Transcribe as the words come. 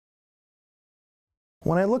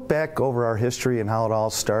When I look back over our history and how it all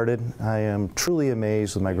started, I am truly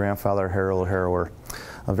amazed with my grandfather, Harold Harrower.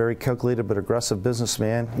 A very calculated but aggressive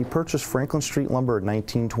businessman, he purchased Franklin Street Lumber in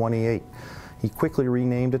 1928. He quickly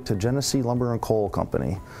renamed it to Genesee Lumber and Coal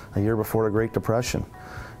Company a year before the Great Depression.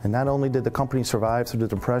 And not only did the company survive through the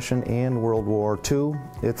Depression and World War II,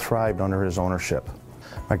 it thrived under his ownership.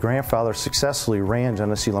 My grandfather successfully ran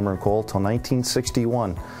Genesee Lumber and Coal till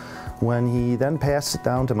 1961. When he then passed it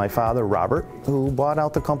down to my father, Robert, who bought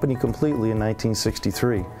out the company completely in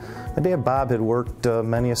 1963. My dad, Bob, had worked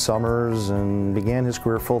many summers and began his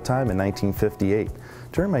career full-time in 1958.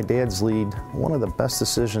 During my dad's lead, one of the best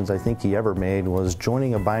decisions I think he ever made was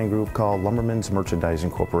joining a buying group called Lumbermen's Merchandising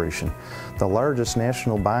Corporation, the largest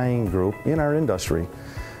national buying group in our industry.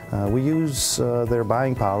 We use their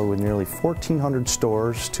buying power with nearly 1,400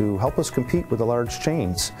 stores to help us compete with the large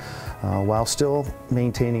chains while still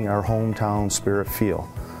maintaining our hometown spirit feel.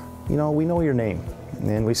 You know, we know your name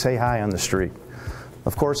and we say hi on the street.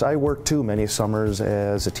 Of course, I worked too many summers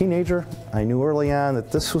as a teenager. I knew early on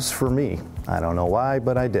that this was for me. I don't know why,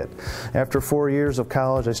 but I did. After 4 years of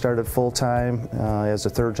college, I started full-time as a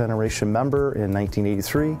third-generation member in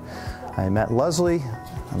 1983. I met Leslie.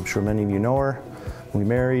 I'm sure many of you know her. We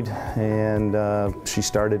married, and she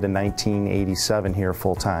started in 1987 here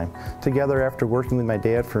full-time. Together, after working with my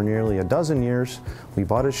dad for nearly a dozen years, we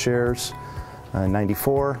bought his shares in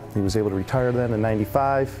 94. He was able to retire then in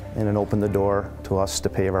 95, and it opened the door to us to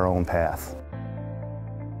pave our own path.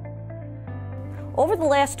 Over the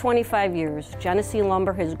last 25 years, Genesee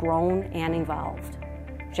Lumber has grown and evolved.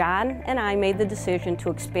 John and I made the decision to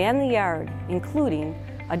expand the yard, including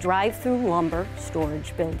a drive-through lumber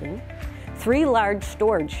storage building, 3 large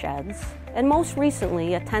storage sheds, and most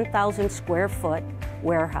recently a 10,000 square foot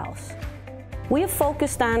warehouse. We have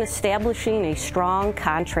focused on establishing a strong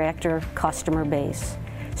contractor customer base,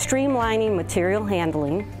 streamlining material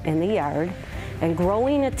handling in the yard, and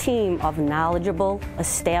growing a team of knowledgeable,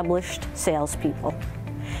 established salespeople.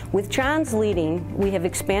 With John's leading, we have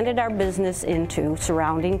expanded our business into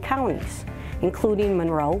surrounding counties, including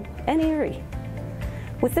Monroe and Erie.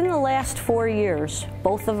 Within the last 4 years,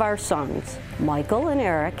 both of our sons, Michael and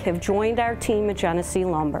Eric, have joined our team at Genesee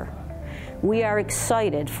Lumber. We are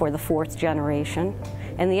excited for the 4th generation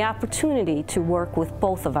and the opportunity to work with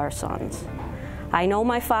both of our sons. I know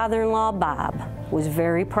my father-in-law, Bob, was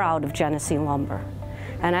very proud of Genesee Lumber.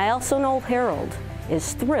 And I also know Harold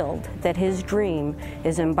is thrilled that his dream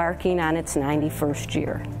is embarking on its 91st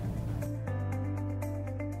year.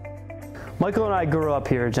 Michael and I grew up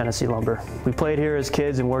here at Genesee Lumber. We played here as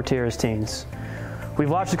kids and worked here as teens. We've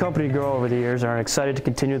watched the company grow over the years and are excited to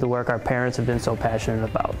continue the work our parents have been so passionate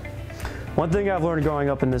about. One thing I've learned growing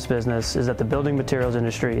up in this business is that the building materials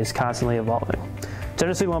industry is constantly evolving.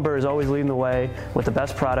 Genesee Lumber is always leading the way with the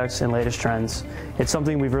best products and latest trends. It's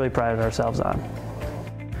something we've really prided ourselves on.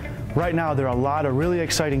 Right now, there are a lot of really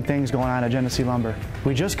exciting things going on at Genesee Lumber.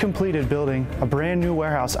 We just completed building a brand new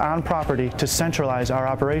warehouse on property to centralize our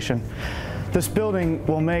operation. This building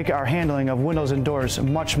will make our handling of windows and doors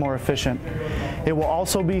much more efficient. It will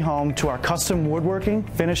also be home to our custom woodworking,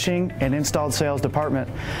 finishing, and installed sales department.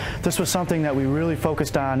 This was something that we really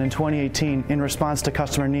focused on in 2018 in response to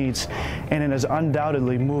customer needs, and it is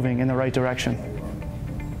undoubtedly moving in the right direction.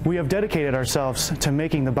 We have dedicated ourselves to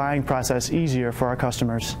making the buying process easier for our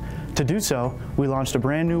customers. To do so, we launched a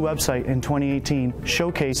brand new website in 2018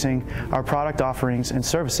 showcasing our product offerings and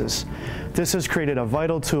services. This has created a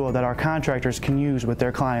vital tool that our contractors can use with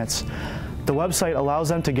their clients. The website allows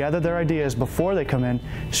them to gather their ideas before they come in,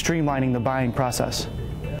 streamlining the buying process.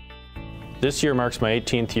 This year marks my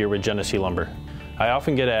 18th year with Genesee Lumber. I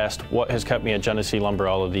often get asked what has kept me at Genesee Lumber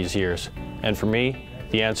all of these years. And for me,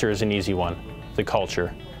 the answer is an easy one: the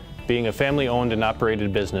culture. Being a family-owned and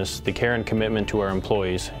operated business, the care and commitment to our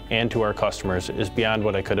employees and to our customers is beyond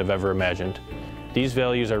what I could have ever imagined. These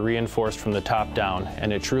values are reinforced from the top down,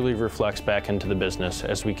 and it truly reflects back into the business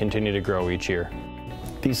as we continue to grow each year.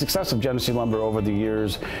 The success of Genesee Lumber over the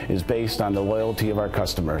years is based on the loyalty of our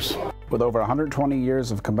customers. With over 120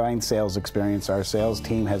 years of combined sales experience, our sales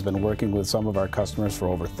team has been working with some of our customers for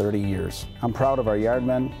over 30 years. I'm proud of our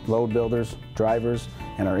yardmen, load builders, drivers,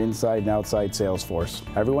 and our inside and outside sales force.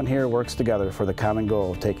 Everyone here works together for the common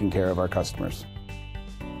goal of taking care of our customers.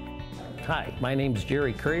 Hi, my name is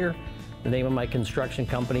Jerry Courier. The name of my construction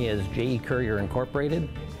company is J.E. Courier Incorporated.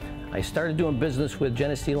 I started doing business with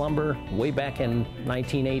Genesee Lumber way back in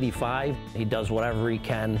 1985. He does whatever he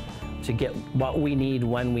can to get what we need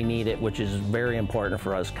when we need it, which is very important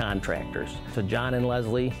for us contractors. To John and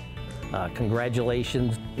Leslie,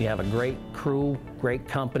 congratulations. You have a great crew, great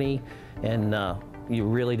company, and you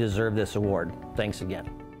really deserve this award. Thanks again.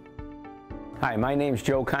 Hi, my name's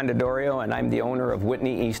Joe Condidorio and I'm the owner of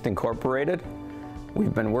Whitney East Incorporated.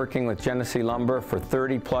 We've been working with Genesee Lumber for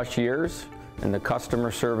 30+ years and the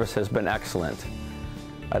customer service has been excellent.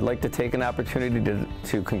 I'd like to take an opportunity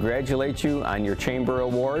to congratulate you on your Chamber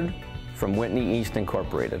Award from Whitney East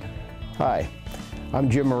Incorporated. Hi,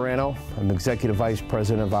 I'm Jim Morano. I'm Executive Vice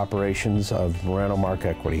President of Operations of Morano Mark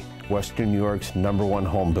Equity, Western New York's #1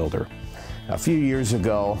 home builder. A few years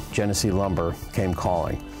ago, Genesee Lumber came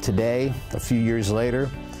calling. Today, a few years later,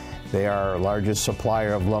 they are our largest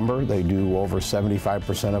supplier of lumber. They do over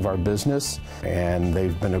 75% of our business, and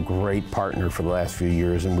they've been a great partner for the last few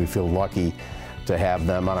years, and we feel lucky to have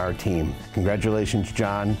them on our team. Congratulations,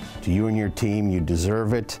 John, to you and your team. You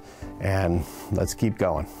deserve it, and let's keep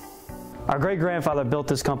going. Our great-grandfather built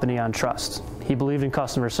this company on trust. He believed in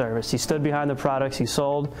customer service. He stood behind the products he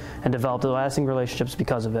sold and developed lasting relationships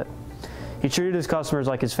because of it. He treated his customers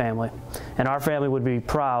like his family, and our family would be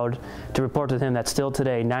proud to report to him that still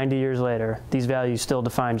today, 90 years later, these values still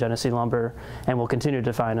define Genesee Lumber and will continue to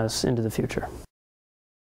define us into the future.